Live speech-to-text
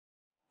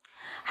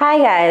Hi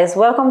guys,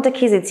 welcome to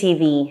Kizzy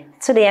TV.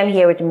 Today I'm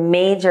here with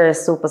major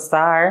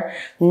superstar,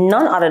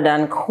 none other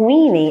than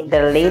Queenie,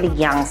 the lady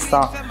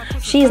gangster.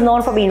 She is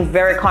known for being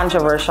very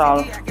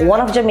controversial,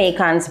 one of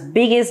Jamaican's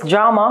biggest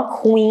drama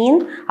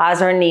queen, as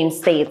her name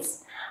states.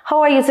 How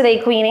are you today,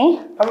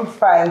 Queenie? I'm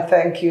fine,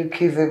 thank you,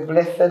 Kizzy.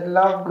 Blessed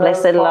love, girl.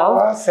 Blessed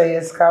love. Say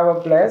yes,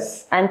 God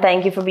bless. And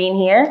thank you for being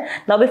here.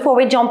 Now, before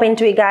we jump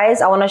into it,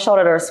 guys, I want to shout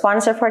out our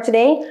sponsor for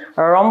today,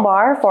 Rum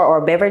Bar, for our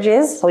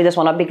beverages. So we just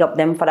want to pick up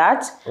them for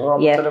that. Rum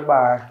to the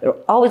bar.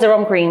 Always a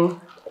rum cream.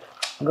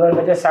 Girl,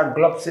 I just have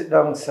gloves it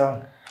down,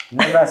 so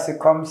never see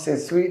come say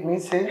sweet me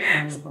say.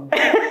 I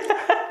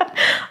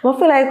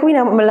feel like Queenie,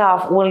 I'm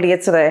laugh all day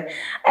today.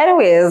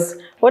 Anyways,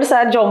 we'll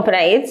start jumping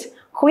at it.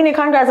 Queenie,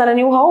 congrats on a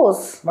new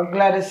house. I'm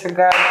glad it's a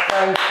God,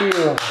 thank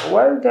you.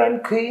 Well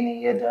done,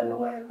 Queenie, you done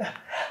well.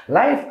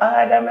 Life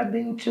hard, I'm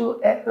been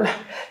through hell.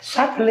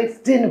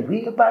 Shoplifting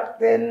way back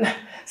then.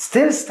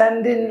 Still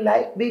standing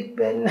like Big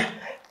Ben.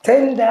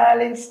 10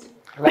 darlings.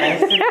 Like,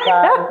 go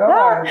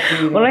on,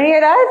 Queenie. Wanna hear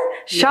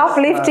that? Yes,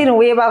 shoplifting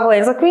way back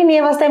when. So Queenie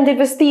ever tempted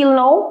to steal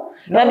now?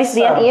 No, this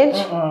day and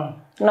age?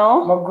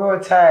 No? I grow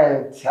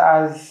tired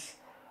as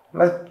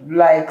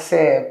like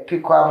say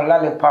pick one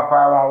lollipop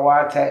or one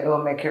water, it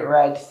don't make it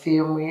right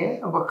same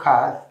way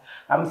because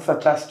I'm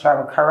such a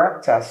strong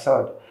character.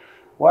 So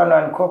one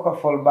on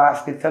cocoa-full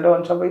basket, so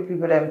don't trouble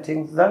people them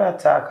things don't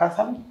attack because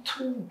I'm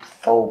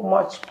so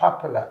much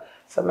popular.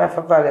 So I have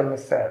to value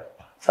myself.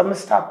 So I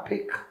stop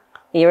pick.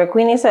 You hear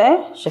Queenie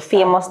say? She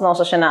famous now,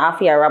 so she not have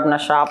to rob in a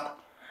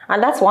shop.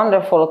 And that's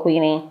wonderful,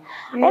 Queenie.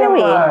 Yeah,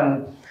 anyway,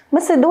 man.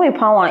 Mr. Dowey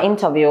upon one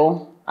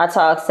interview. I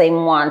talk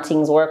same one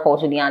things work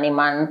out with the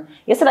animal.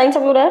 You see that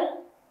interview there?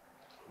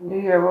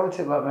 You hear about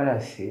it, but I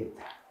don't see it.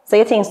 So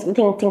you think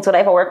things would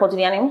ever work out with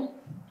the animal?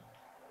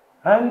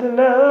 And the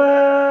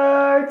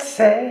Lord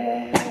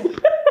said,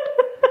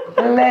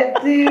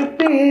 let there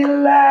be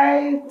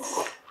light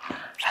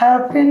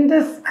up in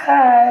the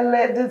sky,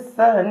 let the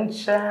sun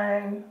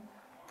shine.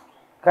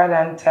 God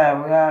and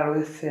time, we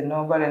always say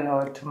nobody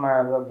knows what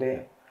tomorrow will be.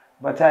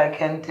 But I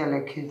can tell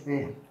you,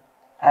 Kizzy,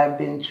 I've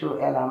been through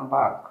hell and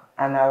back.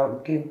 And I'll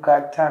give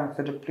God thanks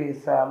to the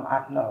place where I'm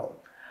at now.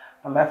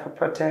 I'm have to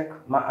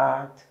protect my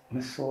heart,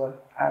 my soul,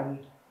 and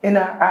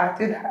inner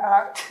heart.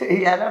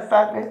 You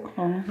understand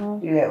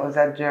me? Yeah, it was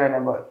a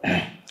journey, but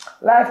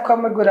life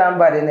come good and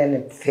bad in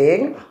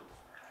anything.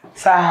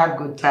 So I had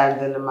good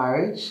times in the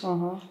marriage.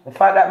 The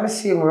fact that I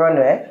see him run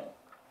away,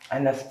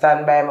 and I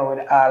stand by me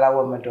with all I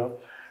want to do,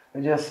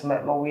 it just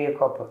make me wake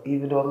up,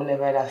 even though I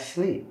never had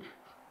sleep.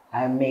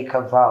 I make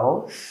a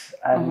vows,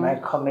 and my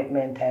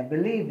commitment, I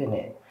believe in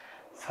it.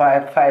 So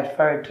I fight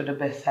for it to the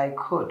best I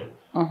could.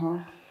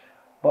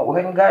 But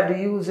when God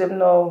used him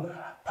now,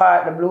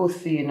 part the blue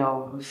sea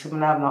now, I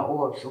don't have no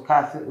hopes.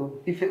 Because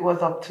if it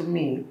was up to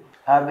me,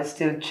 I would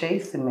still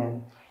chase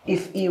him.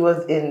 If he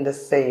was in the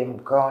same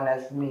ground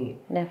as me.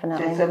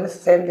 Definitely. So I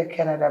send to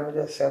Canada, I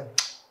just said,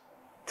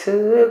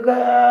 to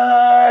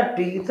God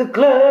be the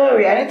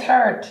glory. And it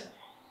hurt.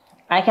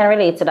 I can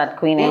relate to that,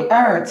 Queenie. It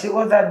hurt. It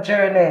was a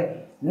journey.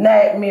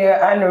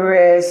 Nightmare and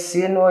rest.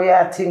 You know, you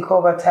think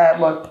over time,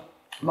 but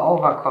I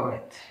overcome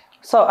it.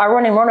 So I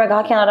run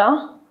back to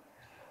Canada?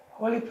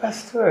 Only a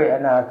story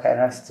and all kind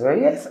of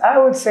story. Yes, I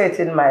would say it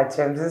in my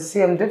terms. It's the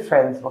same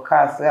difference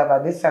because we have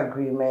a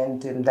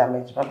disagreement in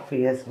damage my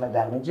face, my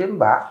damage him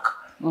back.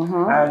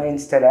 And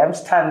instead I'm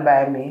stand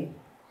by me.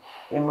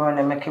 Him run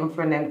and make him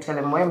friend him tell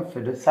him what him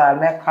to do. So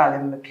I call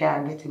him, I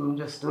can't get him,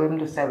 just do him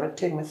just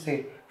everything. I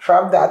say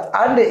from that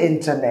on the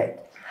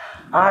internet.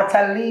 I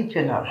had to leap,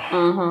 you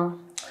know.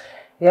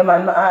 Yeah,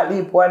 man, I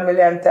leap 1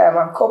 million times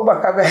and come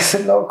back and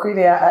say, no,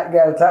 Queenie, hot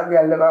girl, top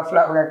girl, never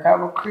flat,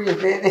 I'm a queen,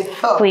 baby.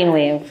 Queen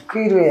wave.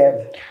 Queen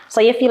wave.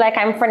 So you feel like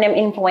I'm from them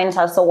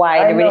influencers, so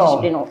why the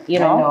relationship, you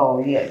know? I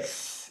know,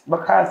 yes.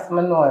 Because I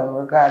know him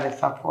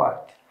regardless of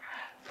what.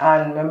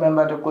 And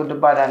remember the good, the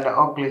bad, and the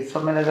ugly.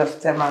 So I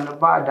just tell man the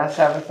bad. That's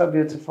why I'm so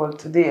beautiful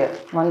today.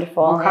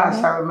 Wonderful.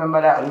 Because I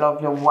remember that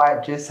lovely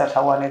white dress that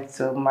I wanted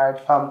to marry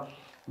from.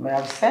 I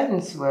have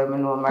sense where I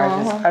know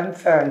marriage is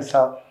concerned.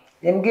 So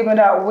him give me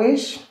that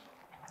wish.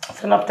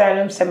 So enough time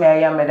him say me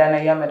I am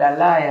that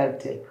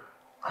loyalty.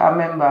 Because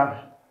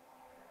remember,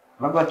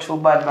 I got too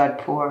bad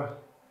poor.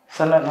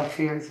 So nothing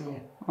fears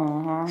me.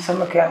 So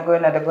I can go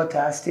in the gutter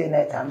and stay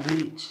night and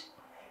bleach.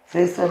 So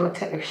this way I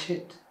take the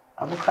shit.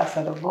 Because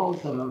of the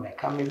vows I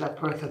make, I'm a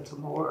person to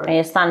my word. And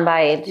you stand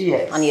by it?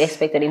 Yes. And you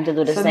expected him to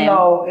do the same? So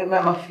now it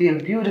made me feel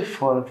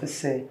beautiful to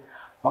say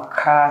my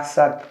cast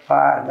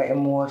part, my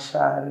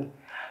emotion,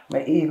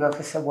 my ego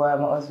to say, boy,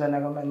 my husband,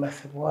 I'm going to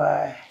say,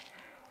 boy,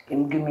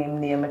 him give me his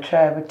name, I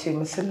try everything.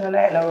 I said, no,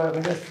 like, no,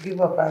 I just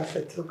give up and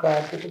say, to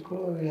God, to the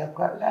glory, I've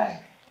got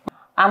life.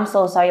 I'm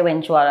so sorry you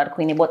went through all that,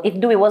 Queenie, but if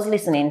Dewey was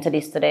listening to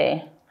this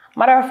today,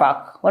 matter of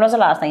fact, when was the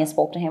last time you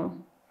spoke to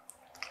him?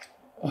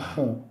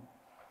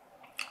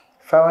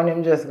 For when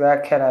him just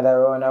got Canada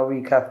around a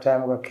week after I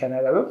go to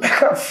Canada, we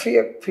make a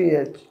fake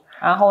page.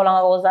 And how long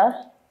ago was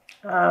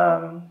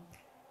that?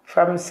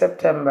 From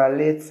September,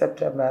 late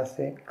September, I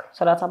think.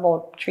 So that's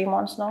about 3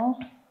 months now?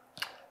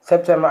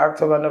 September,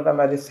 October,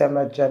 November,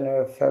 December,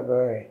 January,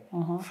 February.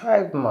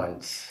 5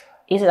 months.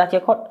 Is it that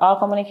you cut all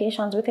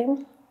communications with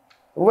him?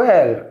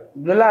 Well,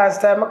 the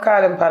last time I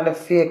called him on the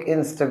fake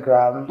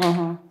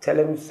Instagram, tell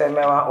him say me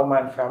want a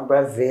woman from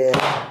Brazil.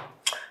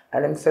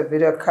 And him say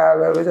video call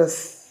where we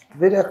just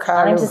video call.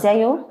 And him to say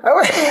you?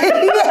 I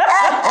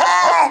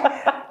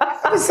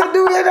said, do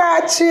you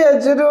not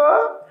change, you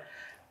know?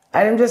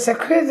 And him just say,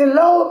 crazy,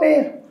 love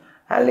me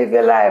and live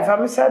your life.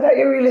 And I said, that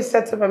you really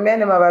said to me, me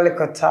and him have a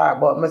little talk,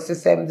 but I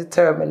just say him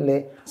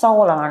determinedly. So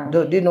hold on.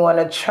 Didn't want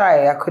to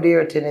try. I could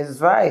hear it in his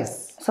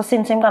voice. So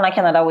since him gone to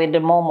Canada with the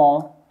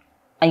Momo,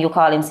 and you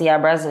call him see a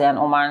Brazilian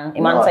woman,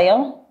 him answer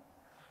you?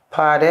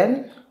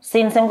 Pardon?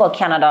 Since him go to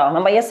Canada,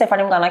 remember you said for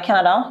him gone to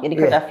Canada, you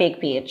create a fake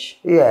page.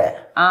 Yeah.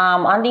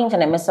 On the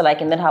internet, Mr. Like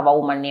him did have a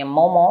woman named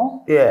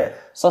Momo. Yeah.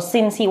 So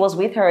since he was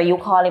with her, you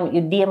call him,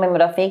 you DM him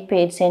with a fake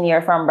page saying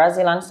you're from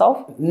Brazil and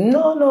stuff?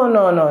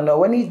 No.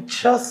 When he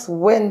just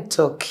went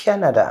to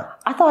Canada.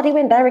 I thought he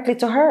went directly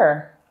to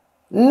her.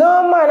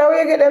 No, man, how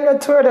you get them to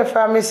tour the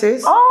from,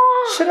 missus?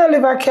 Oh. Should I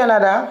live in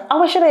Canada? Oh,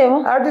 what should I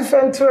do? I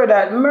different tour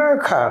that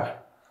America.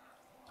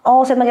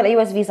 Oh, so I don't get a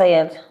US visa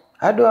yet?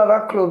 I don't have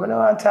a clue, but I don't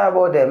want to talk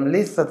about them.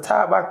 Listen,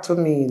 talk back to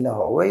me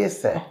now. What you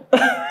say?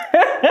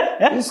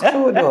 It's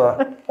true though.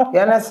 You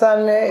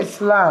understand me?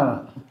 It's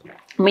long.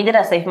 Me did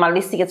I say if my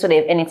list ticket today,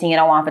 if anything you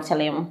don't want to tell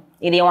him.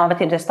 You didn't want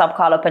him to stop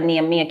call up and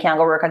name me, I can't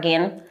go work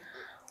again.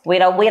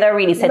 Wait, I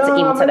really said to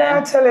him today. No, I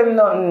don't tell him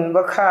nothing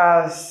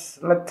because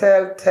I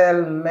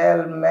tell,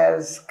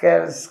 mel,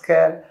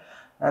 scale,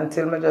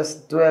 until I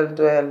just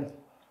dwell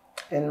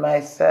in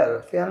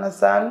myself. You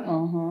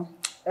understand?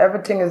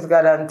 Everything is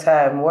God on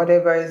time.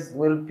 Whatever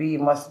will be,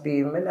 must be.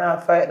 I'm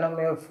not fighting on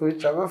my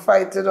future. I'm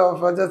fighting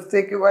off. I just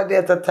take it one day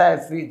at a time,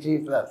 sweet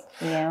Jesus.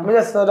 Yeah. I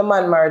just know the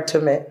man married to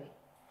me.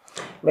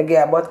 I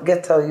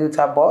get a youth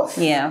a boss.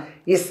 Yeah.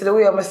 You see the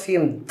way I see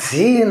him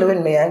deal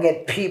with me and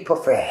get people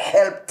for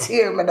help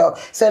tear me down.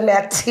 So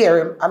I tear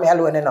him, I'm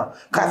alone, you know.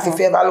 Because if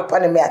you ever look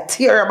on him, I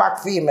tear him back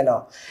for him, you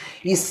know.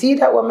 You see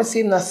that when I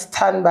see him not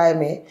stand by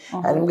me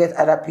and get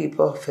other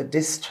people for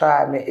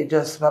destroy me, it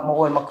just make me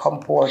hold my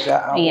composure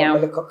and hold my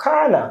little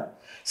corner.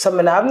 So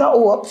I have no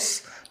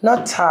hopes, no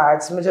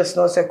thoughts. I just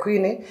know, say,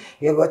 Queenie,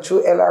 you go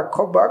through LR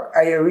come back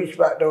and you reach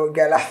back down,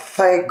 girl, I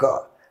thank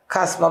God.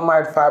 Because I'm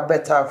married for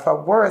better, for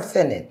worse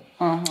in it.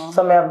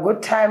 So I have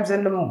good times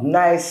in the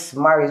nice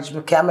marriage.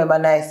 I can remember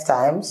nice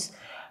times.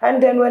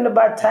 And then when the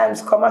bad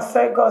times come, I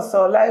say, God,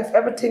 so life,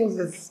 everything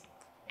is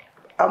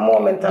a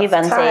moment of time. Give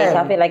and take.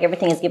 I feel like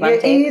everything is give and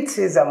take. You eat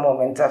is a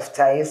moment of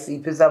time. You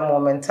sleep is a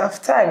moment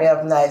of time. You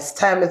have nice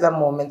time is a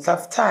moment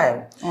of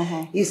time.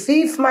 You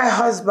see, if my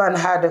husband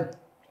had...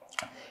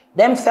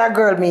 Them say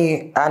girl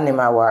me and him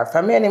a war.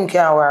 For me and him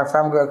can't war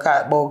from girl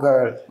called boy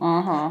girl.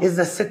 It's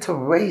the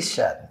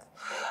situation.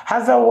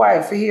 As a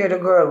wife, you hear the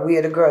girl,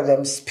 where the girl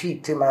them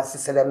speak to him and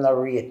say them not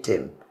rate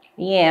him.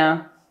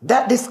 Yeah.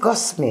 That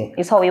disgusts me.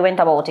 It's how we went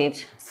about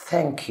it.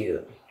 Thank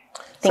you.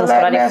 Things so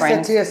like are me, different. I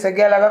said to you, say,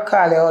 girl, I go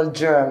call you all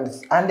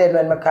germs. And then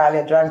when I call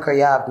you drunker,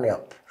 you have me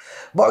up.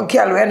 But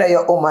girl, when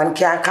your woman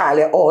can't call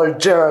you all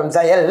germs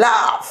and you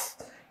laugh.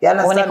 You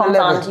understand when it comes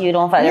down to you,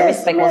 don't feel the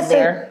respect was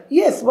there.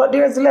 Yes, but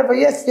there's a level.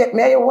 Yes, me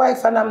and your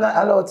wife, and I'm not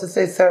allowed to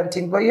say certain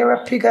things, but you're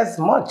a pig as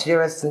much.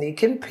 You're a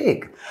sneaking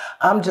pig.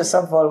 I'm just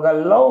a vulgar,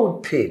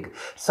 loud pig.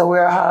 So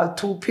we're all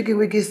two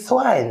piggy-wiggy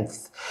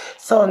swines.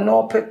 So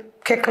no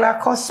kick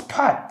like us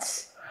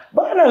pots.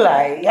 But no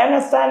lie, you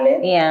understand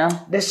it? Yeah.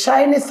 The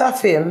shyness of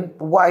him,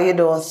 why you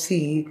don't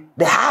see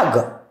the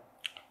hag.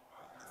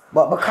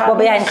 But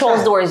behind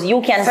closed doors,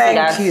 you can see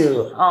that. Thank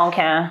you.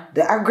 Okay.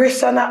 The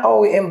aggression of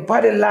how we in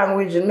body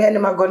language, me and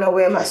him are going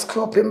away, I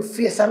screw up him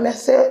face, and I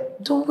say,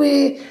 do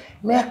we?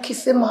 Me I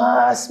kiss him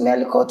ass, me I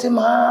look out him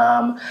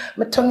arm,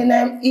 my tongue in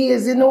him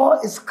ears, you know,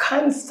 it's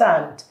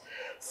constant.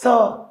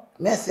 So,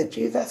 I say,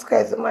 Jesus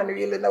Christ, the man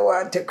really don't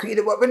want to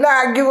quit, but we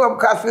not give up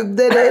because we're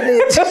dead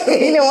in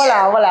it. You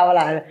know, hold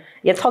on.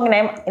 Your tongue in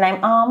him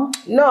arm?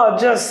 No,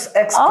 just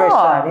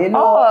expression, you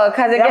know. Oh,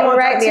 because you get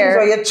right there.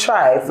 So you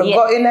try, for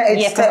go in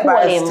it step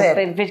by step.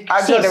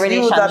 I just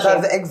use that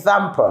as an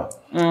example.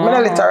 I'm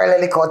not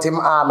literally look out him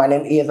arm and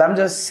him ears, I'm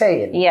just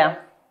saying. Yeah.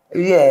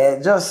 Yeah,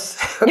 just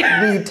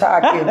be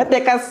talking.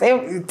 Take a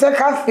sip. Take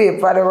a sip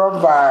for the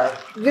rum bar.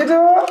 You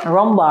know?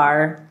 Rum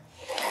bar.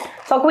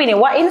 So, Queenie,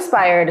 what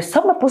inspired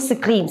some pussy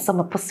clean,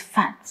 some pussy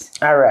fat?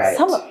 All right.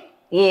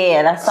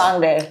 Yeah, that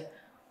song there.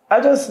 I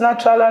just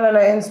natural and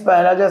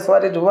inspired. I just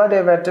wanted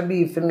whatever to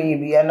be for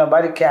me. And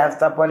nobody can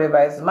stop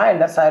whatever is mine.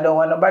 That's why I don't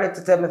want nobody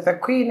to tell me, say,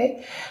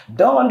 Queenie,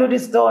 don't do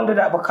this, don't do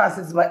that, because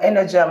it's my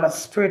energy, I'm a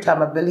spirit,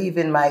 I'm a belief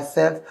in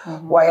myself,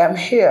 why I'm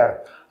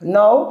here.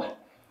 No,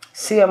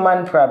 see a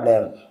man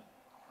problem.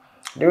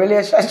 The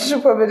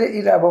relationship with the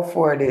either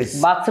before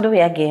this. Back to the way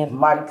again.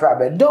 Man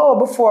problem. No,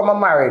 before I'm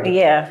married.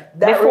 Yeah.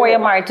 Before you're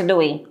married to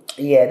Dowey.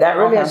 Yeah, that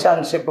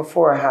relationship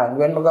beforehand,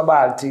 when we go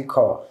back to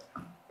call.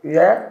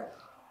 Yeah?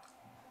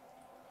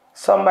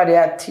 Somebody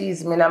had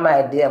teased me in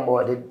my day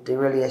about the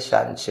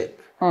relationship.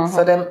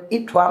 So them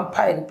eat one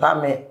pint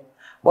for me.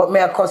 But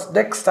me, of course,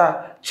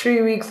 Dexter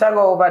 3 weeks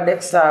ago over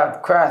Dexter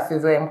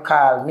crosses where him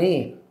called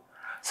me.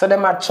 So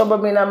them had trouble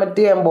me on my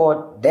damn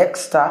boat,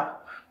 Dexter,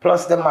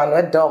 plus the man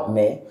who dumped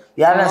me.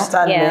 You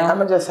understand me?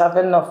 I'm just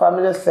having enough. I'm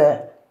just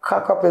say,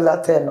 cock up is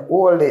a 10,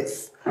 all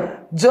this.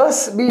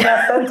 Just being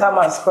a St.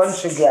 Thomas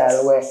country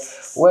girl where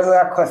when we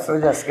are cussed,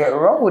 we just get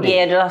rowdy.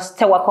 Yeah, just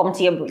tell what come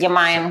to your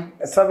mind.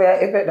 So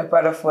I bet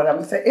the phone.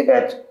 I'm say,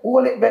 Yvette,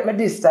 all it bet me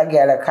this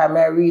girl, can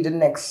I read the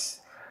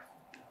next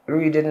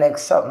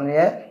something,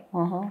 yeah?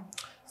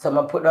 So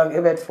I put down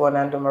Yvette phone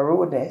and do my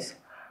rudeness.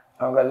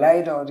 I'm gonna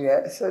lie down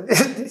there. So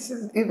this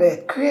is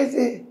Yvette,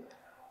 crazy.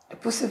 The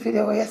pussy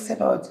video where you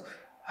send out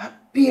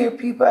beer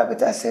people, I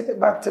better send it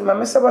back to me.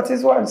 I said, what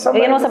is one?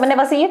 You know something,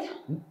 never see it?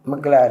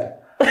 I'm glad.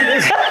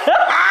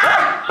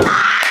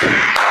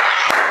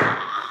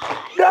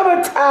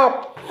 Double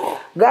tap.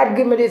 God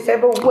give me this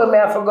every woman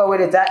I forgot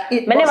with it.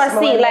 I never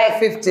see it like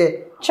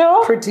 50.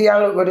 True. Pretty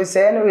and look good to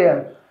say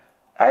anyway.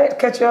 I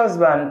catch your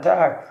husband,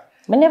 talk.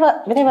 I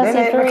never see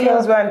it for real. My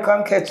husband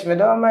come catch me,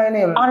 don't mind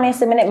him.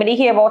 Honestly, I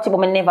hear about it, but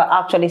I never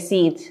actually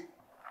see it.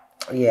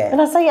 Yeah.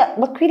 And I say, yeah,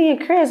 but Queenie,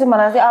 you're crazy, man.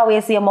 As they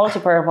always see a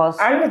multi-purpose.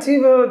 I'm not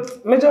even,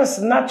 me just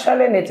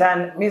natural in it,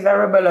 and me's a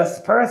rebellious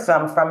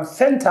person from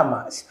St.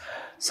 Thomas.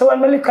 So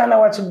when I look and I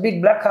watch a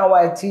big black and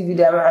white TV,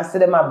 them, I see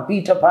them I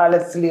beat up all the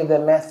slaves,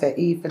 them, I say,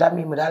 if that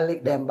mean I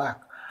lick them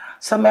back.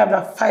 So I have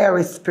that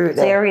fiery spirit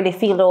there. So you really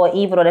feel though,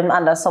 even though them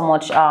under so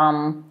much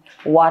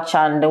watch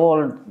and the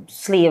whole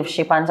slave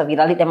ship and stuff, you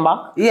lick them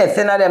back? Yes,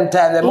 in them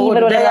times. Even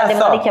though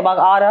them lick you back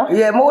harder?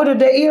 Yeah, more to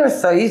the ear,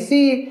 so you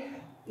see,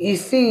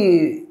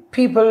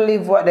 people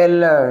live what they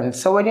learn.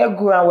 So when you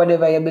grow and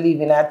whatever you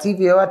believe in, TV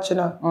you watch, you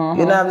know,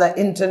 you know, on the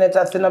internet,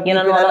 I see no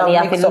people you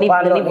have to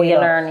live what you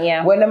learn,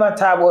 yeah. When them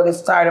talk about the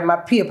story, them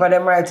paper,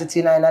 them write it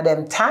in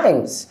them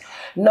times.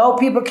 Now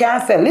people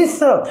can't say,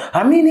 listen,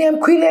 I mean, I'm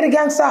Queen Lady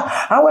Gangster.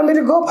 I want me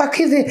to go back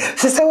Kizzy.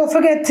 She said, well,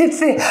 forget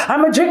Tipsy.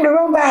 I'm going to drink the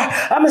rum bar.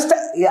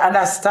 You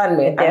understand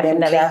me? Definitely.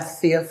 And them can't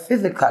see you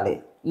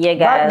physically. Yeah, guys.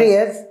 Back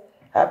days,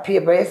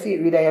 paper, you see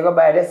it reader, you go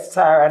buy the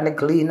star and the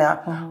cleaner,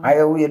 or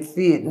you wait for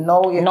it.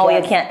 No,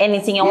 you can't.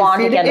 Anything you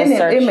want, you can just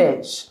search.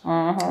 Image.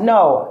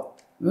 No,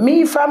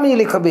 me from me a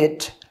little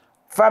bit,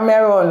 from my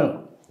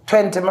own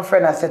 20, my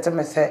friend I said to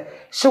me, say,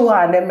 she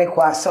want them make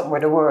something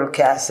where the world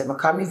can see.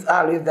 Because he's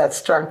always that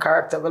strong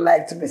character. We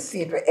like to be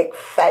seen, we're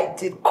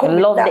excited.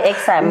 Love the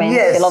excitement.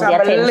 Yes, you love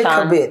the attention. A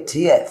little bit,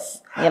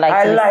 yes. You like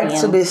I like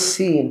to be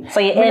seen.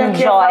 So you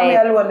enjoy. I me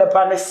alone up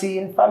on the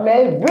scene. For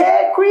me,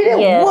 break with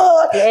it.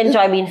 What? You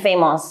enjoy being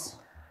famous.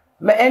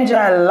 I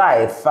enjoy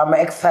life. I'm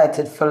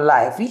excited for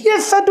life.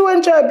 Yes, I do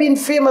enjoy being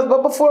famous,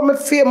 but before I'm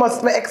famous,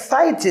 I'm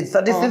excited.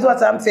 So this is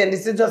what I'm saying.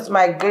 This is just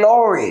my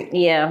glory.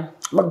 Yeah.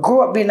 I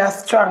grew up being a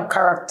strong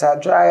character.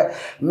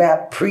 I'm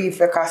a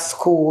prefect at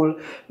school.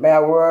 I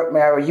work, I'm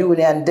a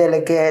union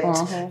delegate.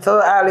 So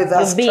always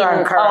a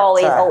strong character.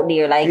 Always out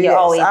there, like yes, you're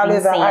always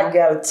always being seen. a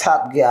girl,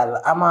 top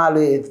girl. I'm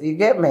always, you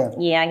get me?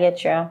 Yeah, I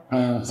get you.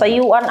 So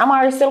you and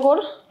Amari still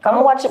good?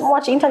 Come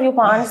watch interview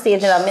on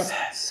stage in a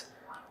minute.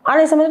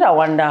 Honestly, I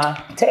wonder.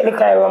 Take the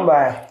car run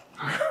by.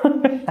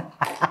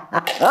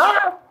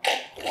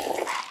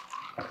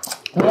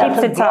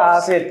 Tipsy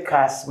talk.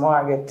 Cause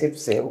more get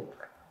tipsy.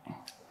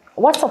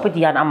 What's up with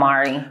you and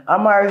Amari?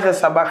 Amari is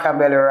just a back and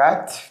belly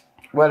rat.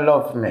 Well,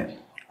 love me.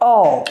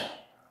 Oh.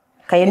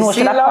 Can you know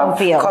she love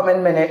come come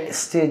in many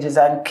stages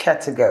and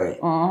category.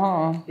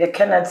 You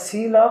cannot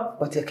see love,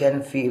 but you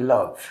can feel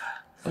love.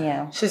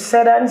 Yeah. She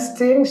said on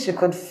Sting she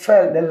could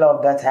feel the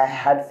love that I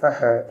had for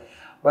her.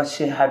 What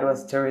she had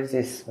was to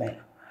resist me.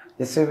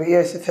 You see,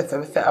 here she said,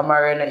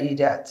 Amari an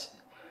idiot.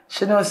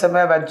 She knows I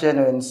have a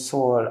genuine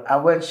soul.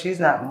 And when she's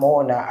not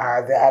Mona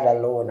or the other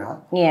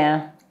Lona,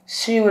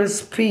 she will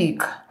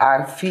speak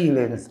her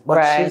feelings.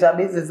 But she's a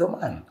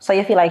businesswoman. So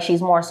you feel like she's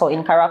more so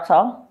in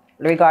character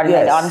regarding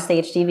like the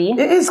on-stage TV?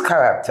 It is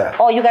character.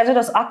 Oh, you guys are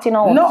just acting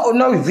out? No,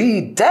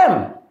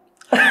 them.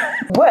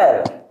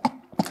 Well,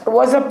 it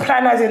was a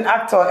plan as an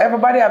actor.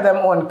 Everybody have their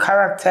own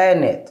character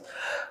in it.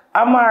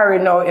 Amari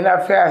now in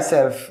her fair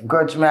herself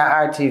grudge me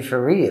RT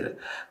for real.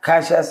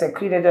 Cause she said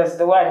Queenie just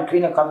the one,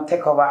 Queenie come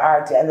take over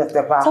RT and just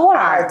the so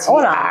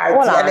hold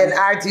on. And then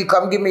RT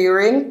come give me a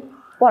ring.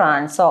 Hold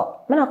on, so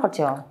I'm not cut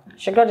you.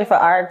 She grudge you for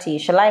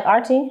RT. She like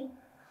RT?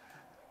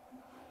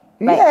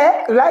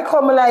 Like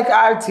how me like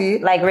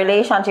RT. Like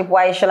relationship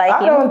wise she like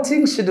him? I don't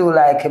think she do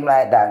like him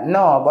like that.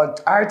 No,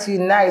 but RT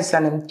nice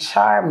and him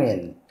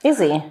charming. Is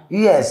he?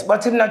 Yes,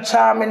 but him not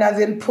charming as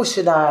in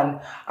pushing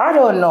on. I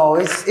don't know.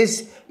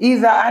 It's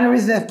either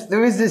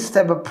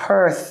irresistible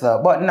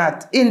person, but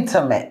not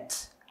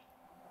intimate.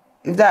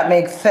 If that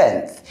makes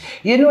sense.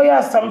 You know you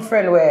have some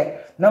friend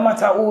where no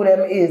matter who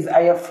them is,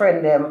 or your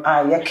friend them,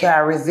 and you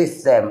can't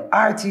resist them.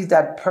 RT is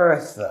that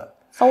person.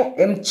 So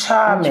him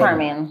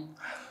charming.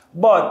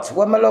 But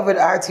when I love with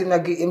RT,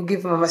 him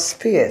give him a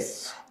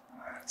space.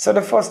 So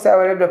the first time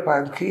I lived up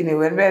on Queenie,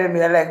 when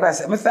me like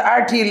myself, Mr.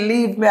 RT,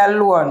 leave me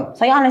alone.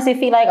 So you honestly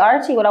feel like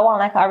RT would I want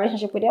like a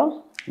relationship with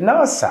you?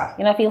 No, sir.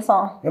 You don't feel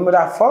so? You would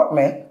have fucked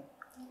me.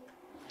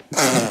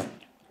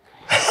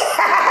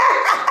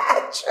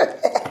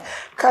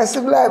 Cause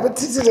I'm like, but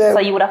to them. So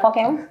you would have fucked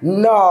him?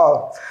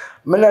 No.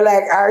 I don't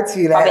like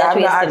RT. Like,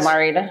 I'm not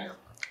married.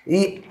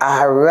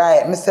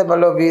 Alright, I say I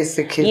love you,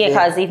 Kizzy. Yeah,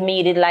 because if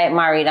me did like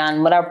married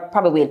and but I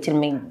probably wait till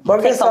me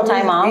take some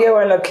time off. Yeah,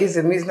 when I kiss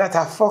him, he's not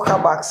a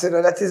fucker box, you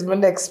know, that is my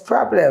next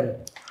problem.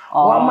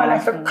 One man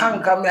have to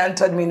conquer me and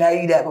told me not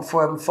eat that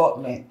before him fuck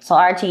me. So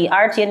RT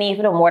you need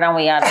to do more than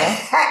we are doing.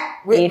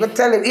 Wait, but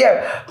tell him,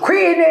 yeah,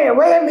 Queenie,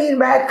 what you mean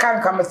by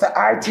conquer, Mr.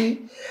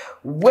 RT?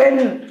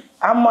 When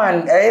a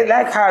man,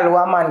 like how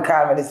a man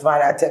call me this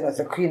man, I tell me,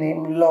 Mr. Queenie,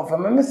 I love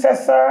him. I say,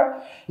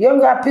 sir, you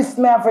don't got to piss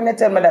me off when you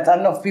tell me that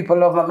enough people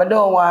love me. I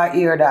don't want to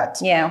hear that.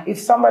 Yeah. If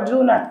somebody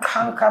do not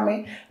conquer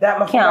me,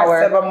 that I forgot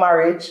seven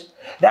marriage,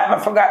 that I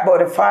forgot about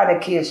the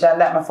fornication,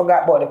 that I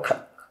forgot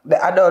about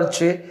the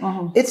adultery,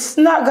 it's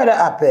not going to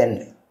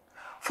happen.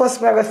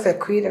 First, I'm going to say,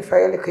 Queen, if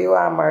I look you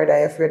are married,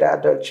 I'm afraid of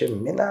adultery.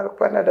 I don't look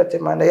for another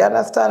man. You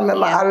understand me?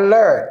 I'm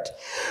alert.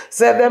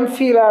 So if them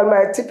feel all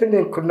my tipping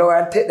in could know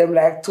and take them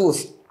like two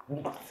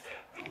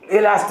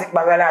elastic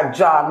bag and I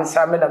jaw me,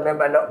 so I don't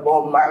remember not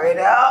about married.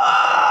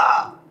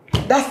 Ah,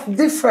 that's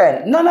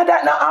different. None of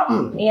that not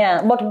happen.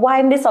 Yeah, but why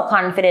am I so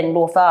confident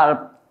though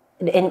for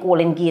all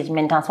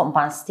engagement and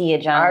something on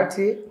stage? And,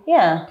 RT?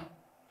 Yeah.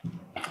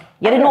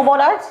 You didn't know about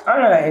that? I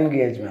don't know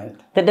engagement.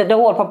 The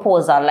whole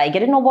proposal, like, you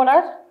didn't know about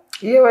that?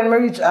 Yeah, when we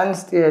reach on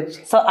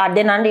stage. So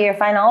then and there you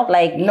find out,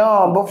 like...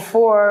 No,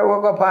 before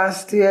we go up on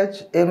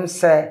stage, him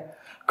say,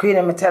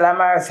 Queen, me tell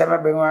Amari, say, I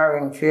bring one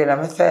ring for you. And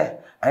I say,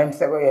 and him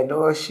say, well, you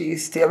know, she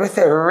stay. I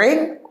say,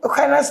 ring? What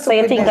kind of stupidness? So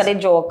you think of the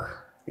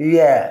joke?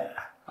 Yeah.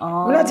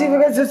 I'm not even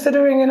going to see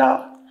the ring, you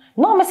know?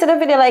 No, I see the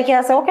video like,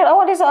 I say, okay,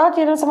 oh, this is RT,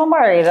 and so I'm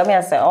married.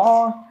 I say,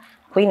 oh,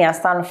 Queenie, I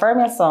stand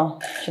firm, so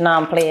she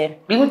not play.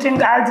 You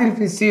think RT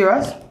is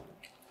serious?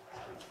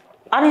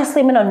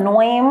 Honestly, I don't know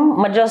him.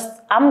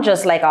 I'm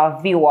just like a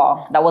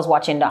viewer that was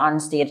watching the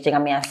onstage thing.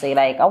 I say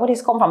like, where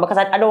this come from? Because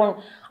I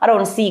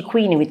don't see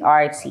Queenie with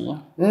RT.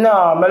 No,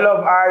 I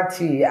love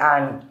RT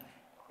and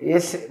you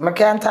see, I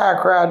can't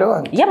talk her,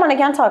 don't. Yeah, man, I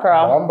can't talk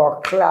her.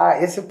 But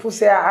you see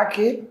pussy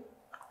aki,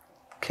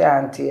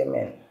 can't tame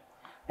it.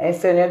 And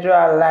so when you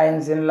draw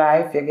lines in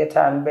life, you get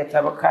on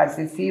better because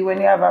you see when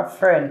you have a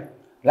friend,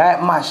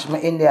 like Mash, my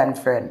Indian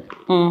friend.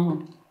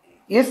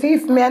 You see,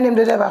 if me and him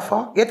did ever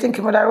fuck, you think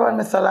he would have run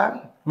me so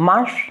long?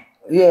 Mash?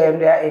 Yeah,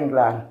 they are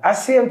England. I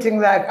same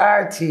thing like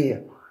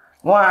RT.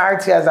 One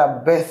RT has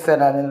a best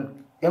friend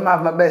and him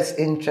have my best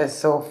interest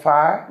so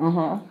far.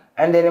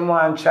 And then he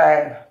want to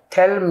try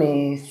tell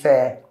me,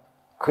 say,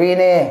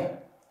 Queenie,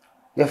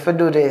 you have to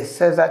do this.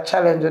 Says a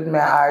challenge with me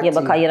RT. Yeah,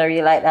 because you don't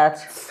really like that.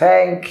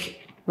 Thank you.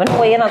 But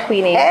no, you're not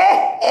Queenie.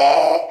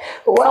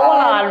 So hold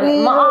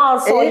on, I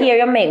also hear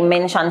you make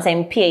mention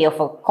saying pay you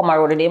for come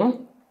around with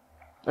him.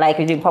 Like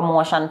you do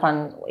promotion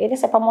from, you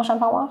say promotion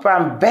from what?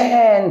 From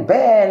Ben,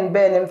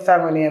 him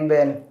song name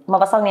Ben.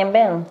 My song name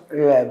Ben?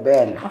 Yeah,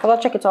 Ben. I forgot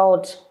to check it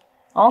out.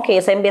 Okay,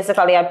 so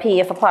basically I pay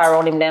you for power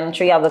around him then,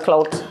 so you have the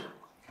clout.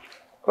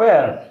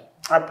 Well,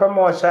 a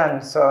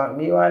promotion, so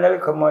me want a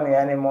little money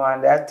anymore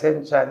and the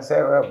attention,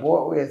 so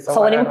what way?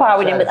 So when him power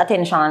with him with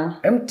attention?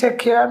 Him take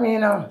care of me, you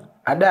know.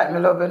 And that me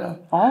love, you know.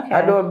 Okay.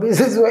 I do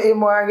business with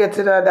him and get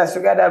to know that's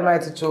God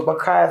Almighty true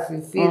because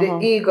you see the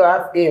ego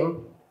of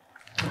him.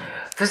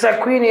 If say,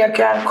 Queenie, I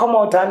can't come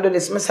out and do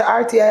this. I say,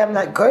 RT, I am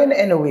not going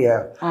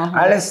anywhere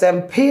unless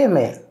them pay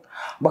me.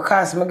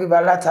 Because I give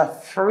a lot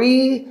of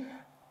free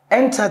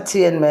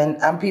entertainment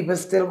and people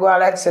still go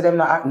like say them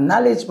not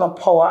acknowledge my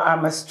power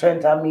and my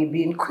strength and me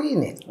being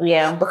Queenie.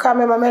 Yeah. Because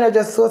I'm a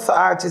just social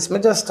artist. I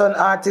just turn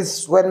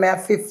artist when I'm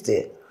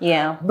 50.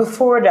 Yeah.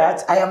 Before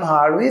that, I am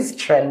always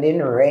trending,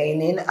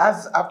 reigning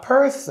as a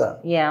person.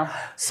 Yeah.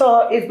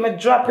 So if me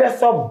drop you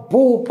so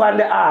boop on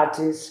the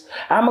artist,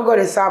 I'm going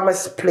to say I'm a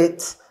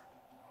split.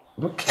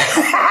 Okay.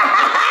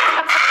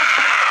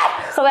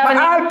 So we have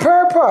all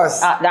purpose.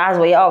 That's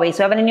what you always.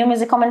 So we have any new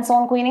music coming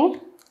soon, Queenie?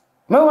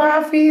 Me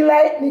want to feel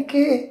like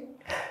Nikki.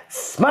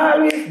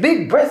 Small with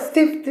big breast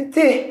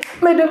titty.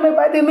 Me do my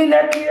body, me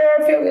not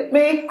care if you with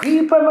me.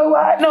 Creep on my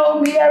walk,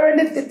 no, me are in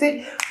the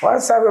city.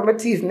 Once I with my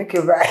teeth, Nicki,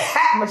 right?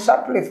 My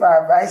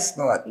shoplifter, vice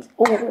note.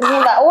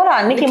 Hold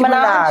on, Nicki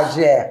Minaj.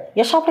 Yeah.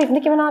 You shoplift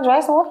Nicki Minaj,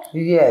 right? So?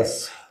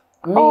 Yes.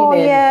 Meaning, oh,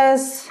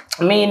 yes.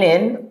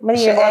 Meaning,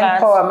 she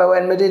empower me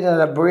when me did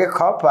a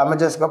breakup. I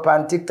just go up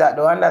on TikTok.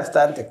 Don't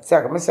understand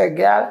TikTok. I say,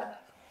 girl,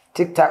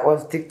 TikTok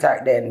was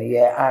TikTok then,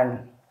 yeah.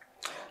 And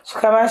she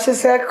come and she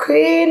said,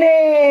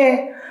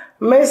 Queenie,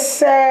 me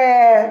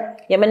say.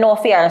 Yeah, me know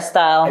fear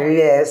style.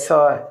 Yeah,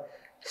 so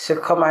she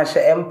come and she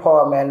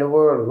empower me in the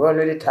world. Run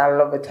with it and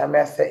love it. And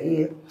I say,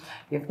 yeah,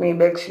 if me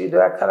beg she do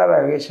a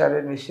collaboration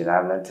with me, she don't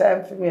have no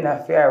time for me in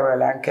a fair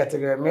world and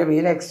category. Maybe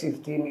in the next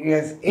 15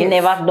 years. You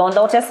never don't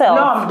doubt yourself?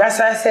 No, that's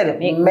why I said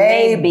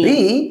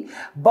maybe.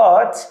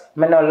 But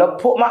I don't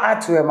put my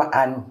hat where my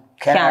hand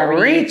can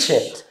reach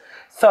it.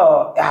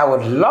 So I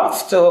would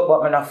love to,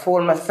 but I'm not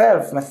fool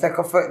myself. My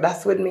second foot,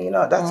 that's with me, you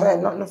know. That's why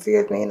nothing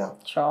fears me, you know.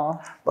 Sure.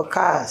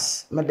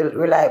 Because I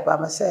rely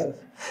upon myself.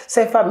 So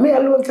if I'm me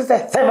alone to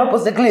say my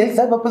pussy clean,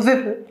 my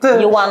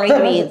pussy. You want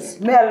repeats?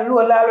 Me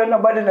alone, all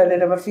nobody know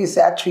that I feel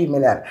say I 3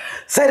 million.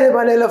 So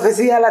anybody love to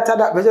see a lot of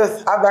that, but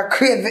just have that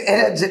crazy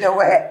energy in the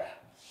way.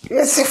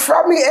 You see,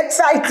 from me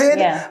excited.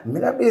 Yeah. Me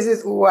not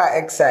business who are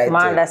excited.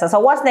 Man, so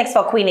what's next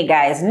for Queenie,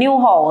 guys? New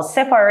house,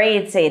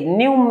 separated,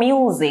 new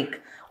music.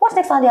 What's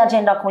next on the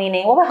agenda,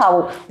 Queenie?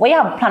 What you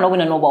have plan we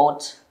don't know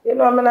about? You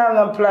know, I have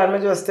no plan. I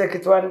just take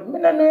it one.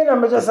 I don't know, you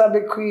know, I just have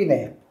a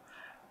Queenie.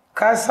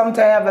 Because sometimes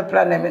I have a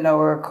plan and it don't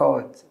work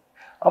out.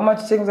 How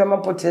much things I'm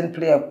going to put in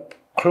play?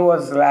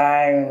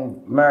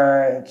 Clothesline,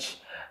 merch.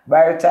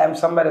 By the time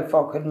somebody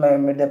fuck with me, I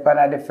depend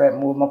on a different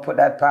move. I put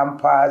that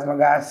pampers, I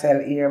go sell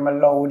here, I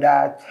load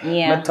that.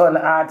 Yeah. I turn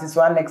artist.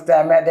 One next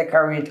time I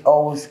decorate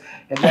house.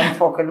 If them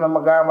fuck with me, I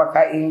go back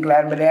to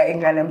England. But there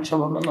England, them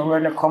trouble. I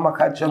run to come back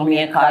to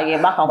Jamaica.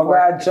 Yeah, back and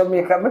forth. I go to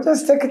Jamaica. I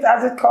just take it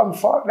as it comes.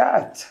 Fuck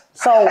that.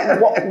 So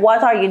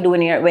what are you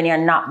doing here when you're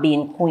not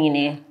being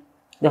Queenie?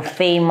 The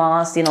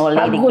famous, you know,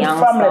 lady a good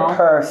gangster. family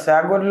person,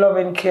 a good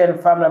loving,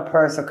 caring family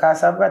person.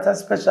 Because I've got a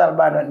special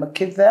bond with my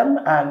kids them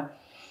and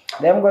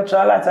them go through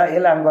a lot of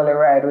hill and gully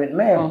ride with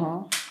me.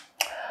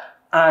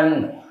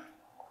 And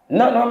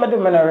nothing I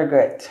do, I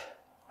regret.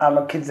 And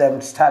my kids them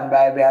stand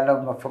by me, I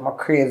love me for my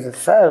crazy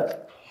self.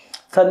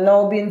 So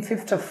now being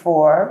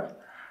 54,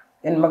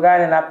 in my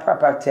garden of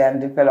property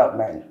and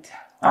development.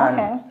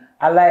 And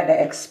I like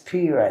the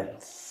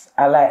experience.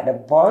 I like the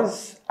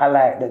buzz. I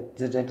like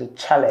the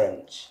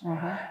challenge.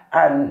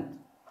 And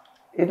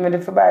even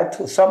if I buy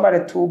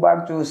somebody 2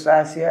 bag juice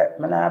last year,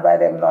 I not buy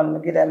them none. I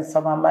give them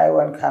some of my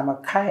own kind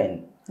of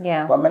kind.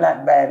 Yeah. But I'm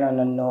not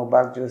buying no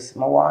bag juice.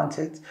 I want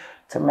it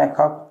to make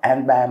up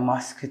and buy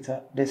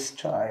mosquito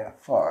destroyer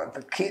for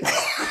the kids.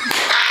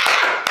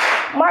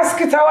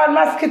 Mosquito 1,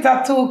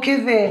 mosquito 2,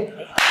 Kizzy.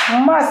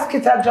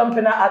 Mosquito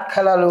jumping at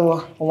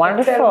Callaloo.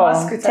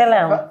 Wonderful. Tell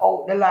them.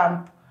 Out the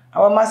lamp.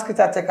 Our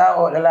mosquito take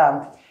out the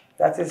lamp.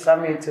 That is for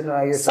me to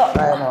know.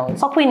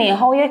 So Queenie,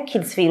 how your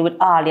kids feel with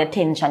all the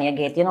attention you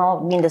get? You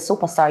know, being the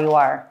superstar you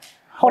are.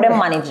 How they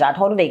manage that?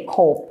 How do they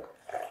cope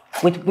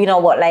with, you know,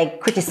 what, like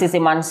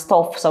criticism and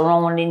stuff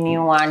surrounding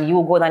you, and you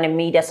go on the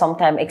media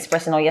sometimes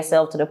expressing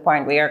yourself to the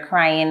point where you're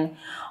crying?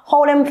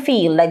 How them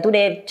feel? Like, do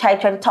they try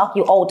to talk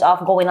you out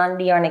of going on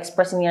there and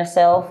expressing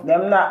yourself?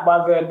 They're not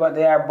bothered, but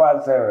they are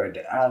bothered.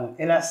 And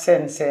in a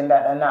sense, saying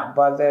that they're not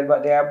bothered,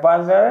 but they are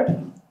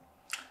bothered.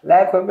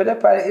 Like when I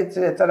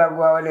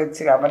go out and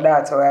take my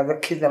daughter, I have the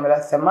kids, and I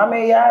say,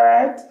 Mommy, you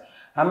alright?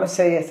 And I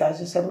say, yes. I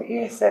just say,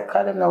 yes, I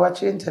call them not watch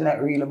the internet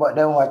really, but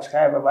don't watch,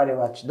 everybody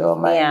watch.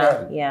 Don't mind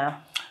them. Yeah.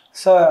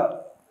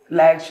 So,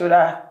 like, should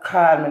I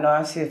call me now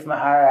and see if I'm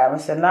alright? I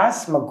say,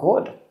 nice, I'm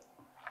good.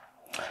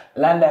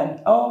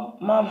 London, oh,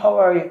 Mom, how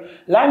are you?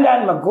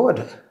 London, I'm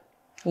good.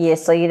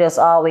 Yes, so you just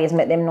always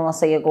make them know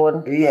so you're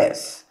good.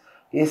 Yes.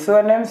 Yes,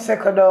 when them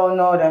second down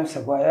now, them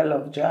say, boy, I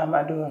love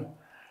drama, do.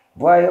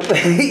 Boy,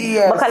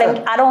 yes.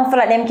 Because I don't feel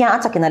like them can't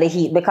attack in the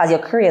heat because you're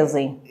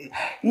crazy.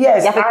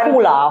 Yes, you have to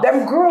cool off.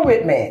 Them grew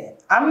with me.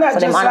 I'm not so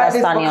just like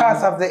this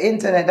because of the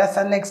internet. That's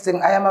the next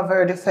thing. I am a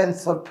very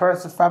defensive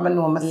person from I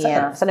know myself.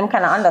 Yeah, so them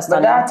kind of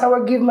understand. But that's how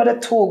I give me the 2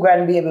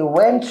 grandbaby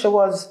when she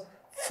was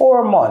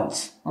 4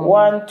 months.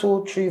 1,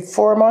 2, 3,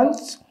 4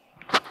 months.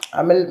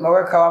 I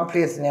work at one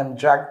place named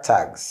Drag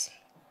Tags.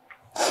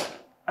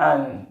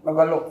 And I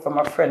go look for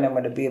my friend and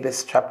with the baby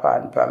strap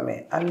on for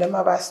me. And them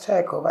have a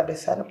strike over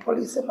this and the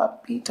police them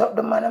have beat up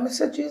the man. And I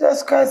said,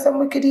 Jesus Christ, I'm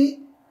wicked.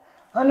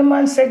 And the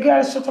man said,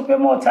 girl, shut up your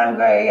mouth and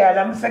go here. And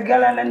I said,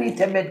 girl, underneath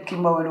your bed,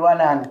 Kimbo with one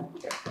hand.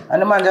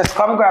 And the man just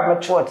come grab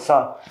my throat,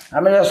 so.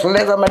 And I just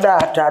leg on my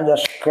daughter and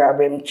just grab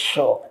him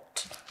throat.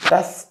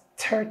 That's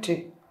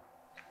 30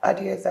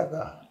 odd years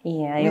ago.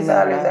 Yeah, He's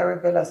always a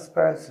rebellious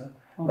person.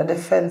 But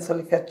defensive,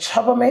 if you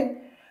trouble me,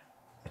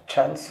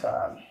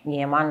 transform.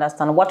 Yeah, I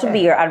understand. What would be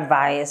your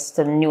advice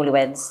to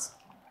newlyweds?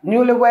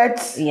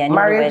 Newlyweds? Yeah,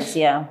 marriage? newlyweds,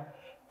 yeah.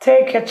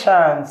 Take your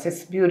chance.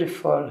 It's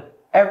beautiful.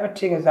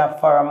 Everything is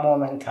for a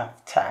moment of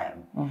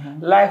time.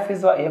 Life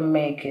is what you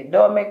make it.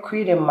 Don't make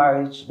Queenie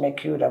marriage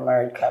make you the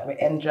married couple.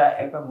 Enjoy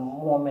every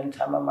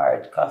moment of my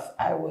marriage because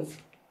I was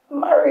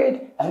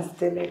married and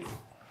still is.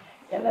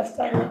 You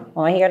understand me?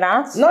 Want to hear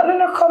that?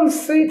 Nothing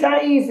comes sweet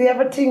and easy.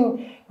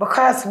 Everything,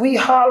 because we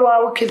all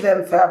want our kids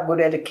them to have good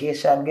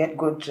education, get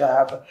good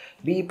job,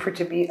 be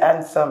pretty, be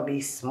handsome,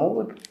 be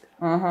smooth.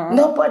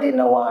 Nobody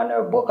no want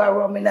her book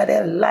around in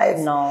their life.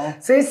 No.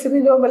 So you see me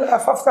know me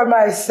laugh after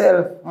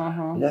myself.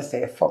 Just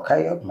say, fuck her,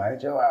 you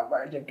married, you are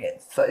married again.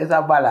 So it's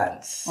a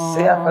balance. So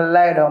you have to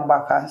lie down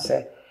back and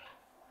say,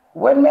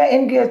 when I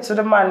engage to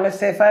the man, I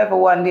say if I ever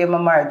one day my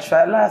marriage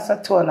try last for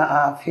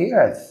 2.5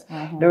 years.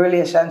 The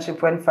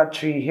relationship went for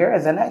 3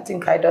 years and I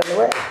think I done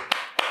well.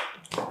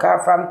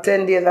 Because from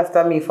 10 days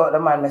after me fuck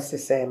the man, I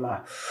say, man.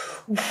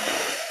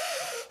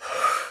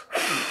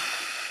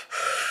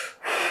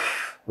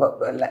 But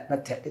let me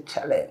take the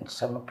challenge,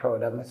 so I'm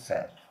proud of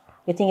myself.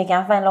 You think you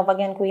can find love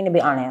again, Queenie?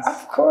 Be honest.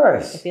 Of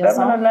course. You feel That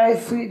so? man a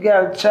nice, sweet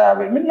girl,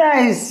 child. Me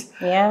nice.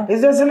 Yeah.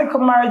 It's just a little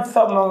married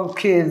something with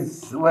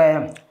kids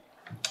where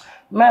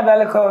me have a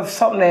little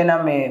something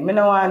in me. Me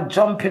no want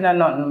jump in or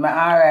nothing. Me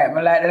alright.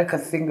 Me like the little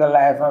single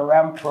life. I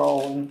ramp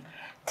round.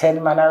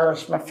 10 man a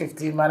rush me,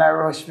 15 man a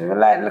rush me. Me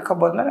like the little,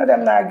 but none of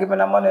them not giving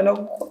me money. No,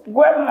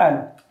 go on,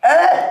 man.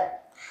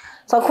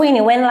 So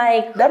Queenie, when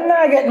like Them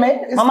not get me.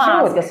 It's Mama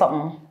true. ask you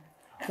something.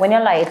 When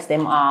your lights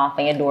them off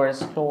and your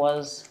doors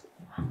closed,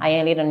 and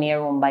you're living in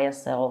your room by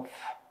yourself,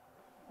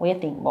 what you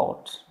think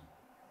about?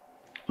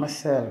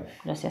 Myself.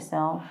 Just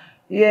yourself?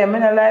 Yeah, me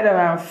no like them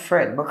and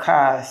fret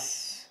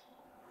because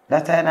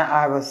that time in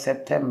August,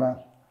 September,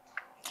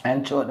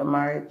 and throughout the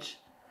marriage.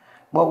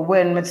 But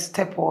when me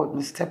step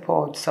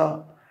out.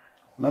 So,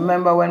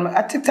 remember when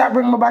a TikTok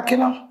bring me back, you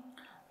know?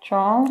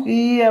 True?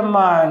 Yeah,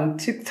 man.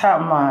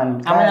 TikTok,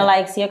 man. I'm gonna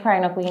like see you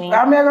crying, Queenie.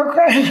 I'm gonna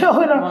cry now,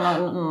 you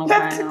know? No,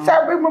 That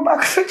TikTok bring me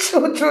back.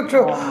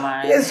 True. Oh,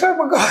 my. Yes, so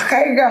me go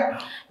kind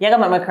of. You're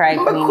gonna make me cry, I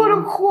Queenie.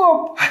 couldn't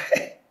cope.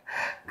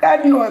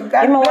 God knows.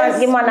 God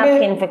Give me a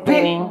napkin for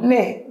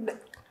Queenie.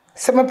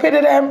 So I pity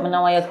them. I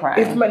know why you cry.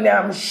 If my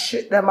name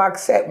shit, them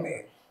accept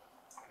me.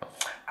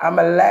 I'm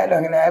a lie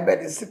down and I bet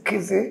it's a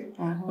Kizzy.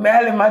 Me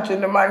I'll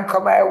imagine the man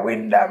come out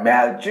window. Me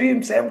I'll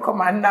dream say him come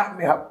and knock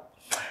me up.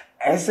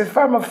 And so if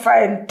I'm a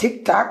fine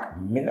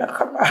TikTok, me not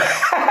come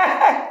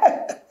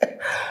out.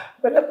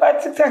 But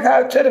about TikTok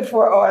out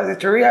 24 hours,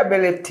 it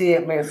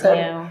rehabilitate me.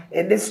 So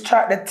it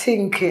distract the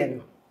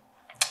thinking.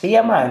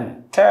 Yeah,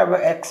 man. Terrible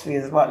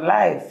experience, but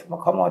life, I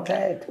come out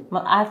ahead.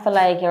 I feel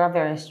like you're a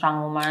very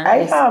strong woman.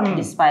 I am.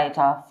 Despite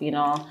of, you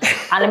know.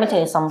 And let me tell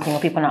you something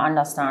people don't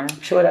understand.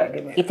 Sure that,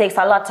 give me. It takes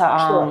a lot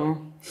of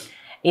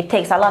it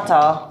takes a lot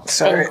of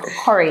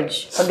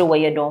courage to do what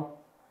you do.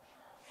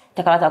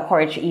 Take a lot of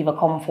courage to even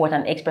come forth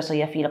and express how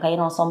you feel. Because you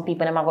know some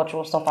people they might go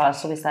through stuff like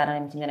suicide and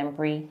everything and them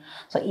pray.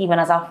 So even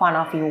as a fan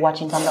of you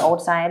watching from the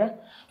outside,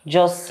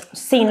 just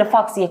seeing the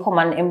facts you come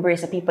and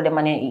embrace the people them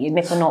and you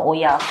make you know how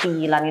you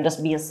feel and you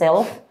just be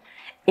yourself.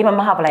 Even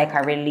I have like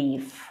a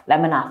relief. Like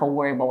I not have to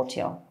worry about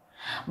you.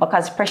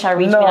 Because pressure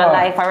reached me in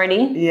life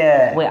already.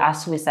 Yeah. Where I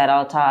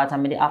suicidal thoughts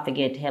and I have to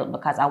get help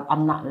because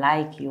I'm not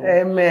like you.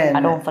 Amen.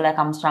 I don't feel like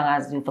I'm strong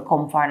as you to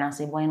come forward and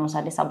say, boy, you know,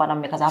 so this about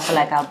me because I feel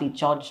like I'll be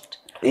judged.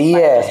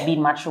 Yeah. Just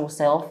being my true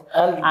self.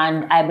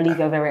 And I believe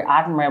you're very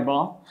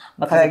admirable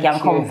because you can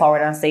come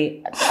forward and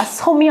say,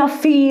 that's how me I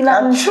feel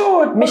and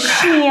me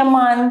shame,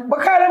 man.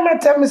 Because I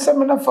tell me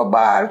something for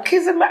ball.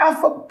 Kizzy me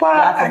have a ball.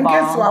 And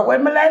guess what?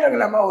 When I lie down in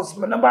my house,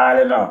 I'm not ball,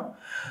 you know.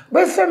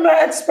 But if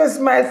I express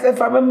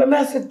myself,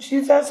 I say,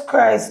 Jesus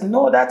Christ,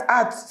 know that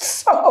heart.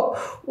 So,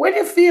 when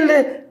you feel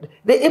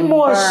the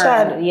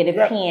emotion.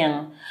 The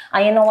pain.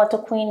 And you know what the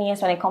Queenie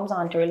is when it comes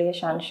on to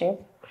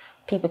relationship?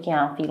 People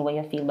can't feel what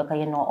you feel because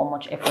you know how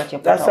much effort you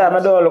put That's why I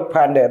don't look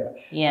upon them.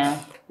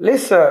 Yeah.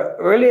 Listen,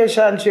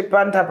 relationship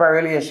on top of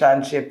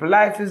relationship.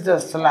 Life is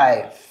just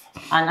life.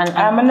 And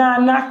I'm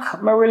not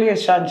knock my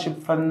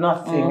relationship for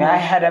nothing. I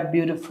had a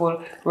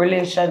beautiful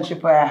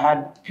relationship where I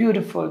had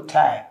beautiful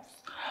times.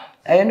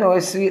 And you know,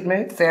 it's sweet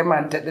me. Say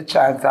man take the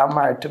chance I'm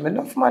married to me.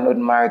 Enough man would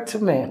marry to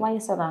me. Why you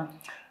say that?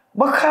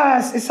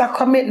 Because it's a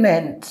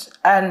commitment.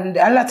 And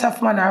a lot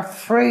of men are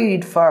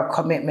afraid for a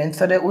commitment,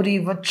 so they would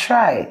even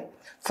try.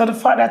 So the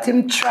fact that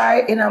him try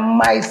in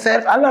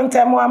myself, a long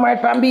time I married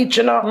from beach,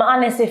 you know. I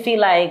honestly feel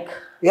like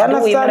we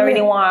don't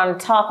really want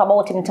to talk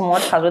about him too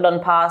much because we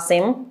don't pass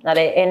him at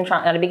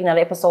the beginning of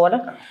the episode.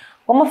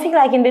 But I feel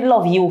like him did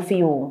love you for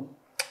you.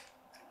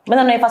 I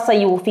don't know if I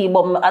say you feel,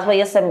 but as what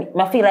you said,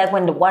 I feel like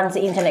once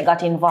the internet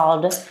got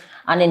involved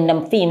and in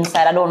the film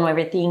side, I don't know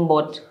everything,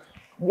 but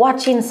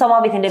watching some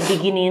of it in the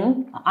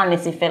beginning, I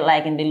honestly felt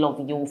like him did love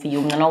you for you.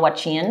 I don't know what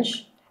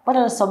changed, but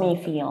that's how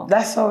me feel.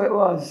 That's how it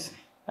was.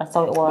 That's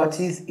how it was. But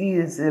he's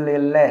easily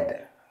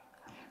led.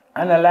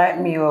 And I like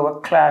me over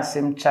class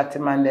him, chat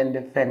him and then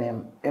defend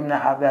him. Him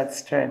not have that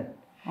strength.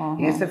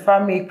 You see,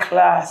 for me,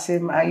 class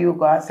him and you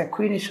go and say,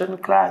 Queenie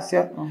shouldn't class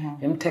you.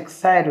 Him take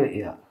side with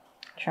you.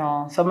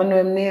 True. So I know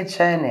him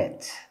nature in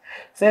it.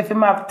 So if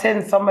him have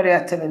 10, somebody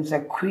I tell him,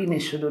 say, Queenie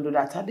should do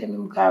that. And then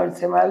him go and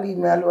say, leave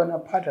me alone a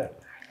pattern.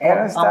 You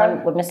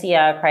understand? When I see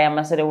her cry,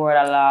 I say the word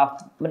a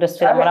lot. But just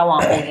feel what I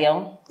want to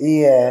you.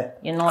 Yeah.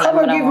 You know, come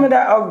and give me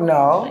that hug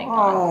now.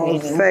 Oh,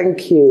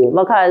 thank you.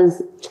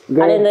 Because at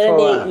the end of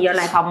the day, you're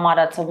like a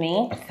mother to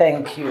me.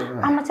 Thank you.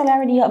 I'm going to tell you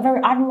already, you're very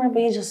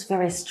admirable, you're just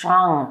very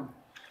strong.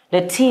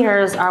 The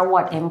tears are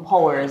what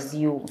empowers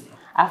you.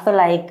 I feel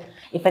like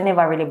if I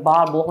never really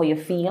bawled about how you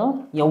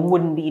feel, you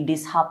wouldn't be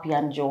this happy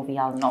and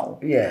jovial now.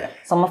 Yeah.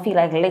 So I feel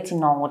like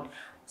letting out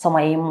some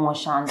of your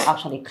emotions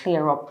actually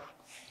clear up,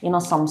 you know,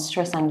 some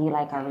stress and give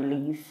like a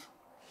relief.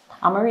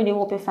 I really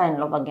hope you find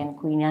love again,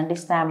 Queenie, and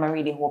this time I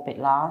really hope it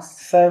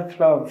lasts.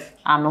 Self-love.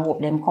 I hope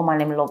them come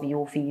and them love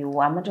you for you.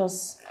 I'm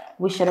just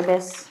wish you the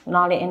best in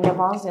all the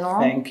endeavors, you know.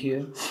 Thank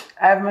you.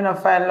 I've been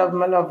find love,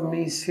 my love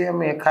me, share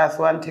me, cause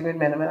one thing with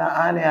me, I'm not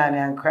honey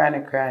and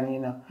cranny, you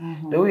know.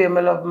 The way I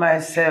love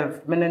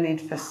myself, I don't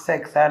need for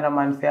sex, I don't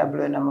man for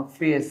blowing on my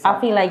face. I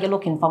feel like you're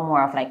looking for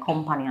more of like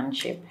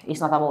companionship.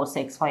 It's not about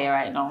sex for you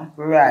right now.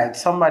 Right.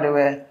 Somebody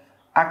will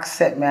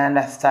accept me,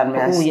 understand me,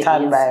 and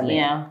stand by me.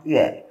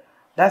 Yeah.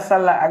 That's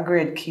a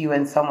great key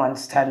when someone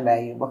stand by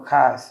you,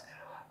 because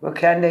we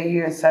can the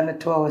years and the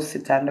 2 hours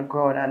sit on the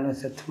ground and we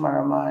say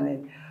tomorrow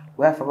morning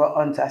we have to go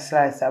hunt a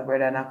slice of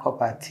bread and a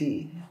cup of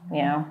tea.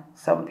 Yeah.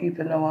 Some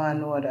people don't want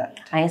to know that.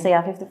 And you say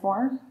you're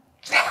 54?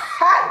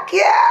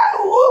 Yeah,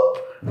 whoop.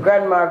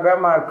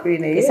 Grandma,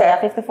 Queenie. You say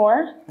you're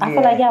 54? I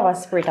feel like you have a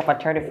spirit of a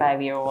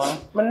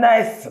 35-year-old. I'm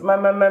nice,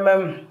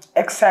 I'm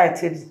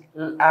excited,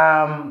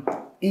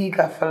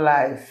 eager for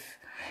life.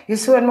 You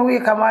see when I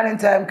wake up morning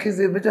time,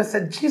 Kizzy, we just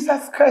said,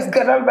 Jesus Christ,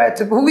 God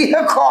Almighty, but wake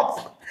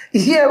up.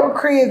 Yeah, we're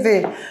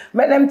crazy.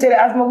 Make them tell you,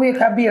 as I wake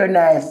up, be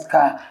nice,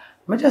 cause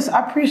I just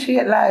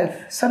appreciate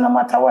life. So no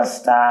matter what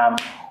storm,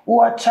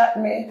 who a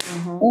chat me,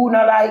 who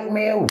not like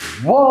me,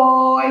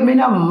 boy, me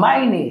not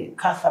mind it,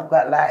 cause I've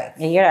got life.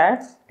 You hear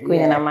that?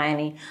 Queenie not mind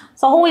it.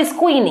 So who is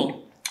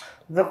Queenie?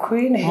 The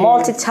Queen is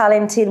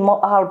multi-talented,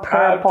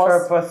 all-purpose.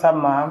 All-purpose,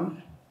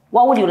 mom.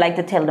 What would you like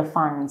to tell the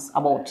fans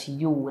about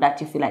you that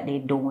you feel like they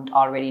don't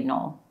already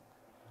know?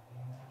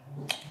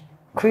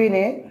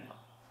 Queenie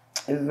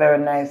is very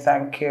nice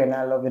and caring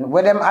and loving.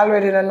 Well, them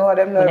already don't know,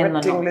 them know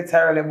everything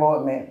literally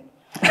about me.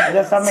 I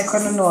just have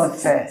to know,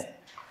 say,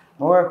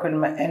 I work with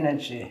my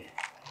energy.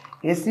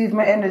 You see, if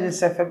my energy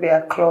says to be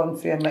a clown,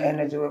 for my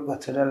energy will go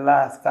to the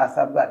last, because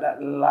I've got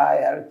that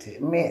loyalty.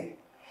 Me,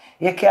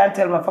 you can't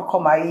tell me if I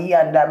come a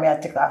year and me I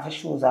take off the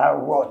shoes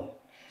and run.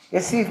 You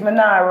see, if I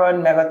not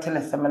run, I go tell you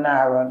I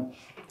not run.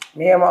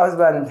 Me and my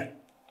husband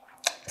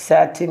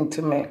say a thing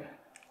to me.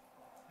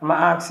 I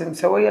ask him,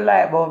 so what you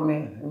like about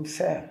me? He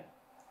say,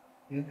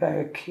 you're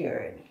very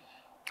caring.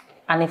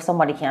 And if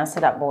somebody can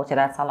say that about you,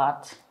 that's a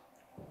lot.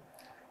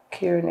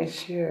 Caring is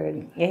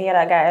sharing. You hear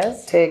that,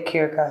 guys? Take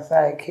care, because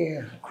I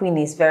care.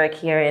 Queenie is very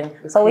caring.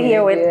 So we're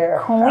here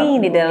with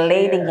Queenie, the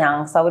lady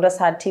young. So we just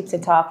had Tipsy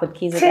talk with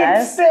Kizzy,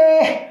 guys.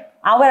 Tipsy!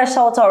 I'm going to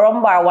shout out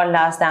Rumbar one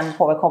last time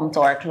before we come to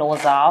our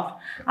close off.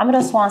 I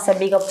just want to say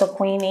big up to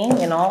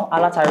Queenie, you know, a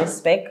lot of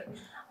respect.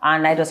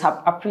 And I just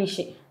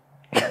appreciate...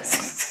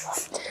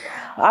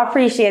 I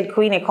appreciate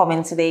Queenie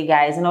coming today,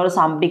 guys. You know, just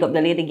want to big up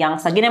the lady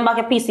gangster. Give them back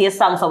a piece of your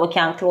song so we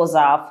can close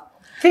off.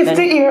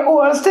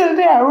 50-year-old still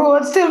there,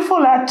 road still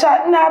full of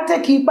chat. Now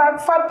take it back,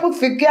 fat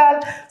pussy girl,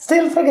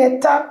 still forget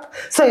top.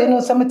 So you know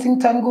something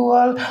turn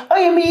goal. Oh,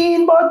 you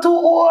mean about too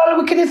old?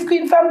 We can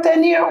screen from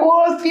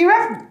 10-year-old,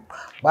 serious?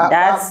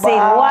 That's it,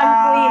 one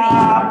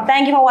Queenie.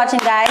 Thank you for watching,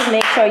 guys.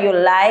 Make sure you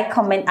like,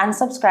 comment, and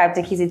subscribe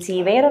to Kizzy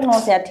TV. I don't know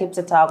if you have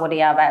Tipsy Talk or they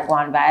have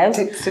one vibes.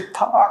 Tipsy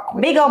Talk.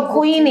 Big up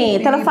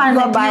Queenie. Tell the fans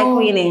goodbye,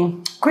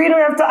 Queenie. Queenie,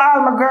 we have to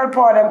all my girl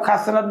power them,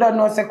 because I don't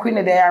know say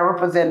Queenie they are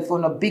represent for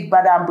no big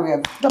bad and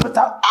brave. Double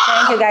talk.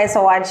 Thank you guys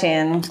for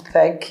watching.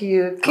 Thank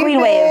you.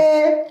 Queen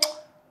wave.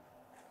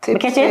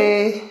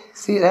 Tipsy.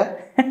 See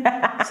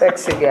that?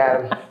 Sexy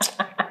girl.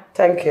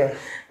 Thank you.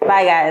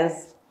 Bye,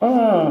 guys.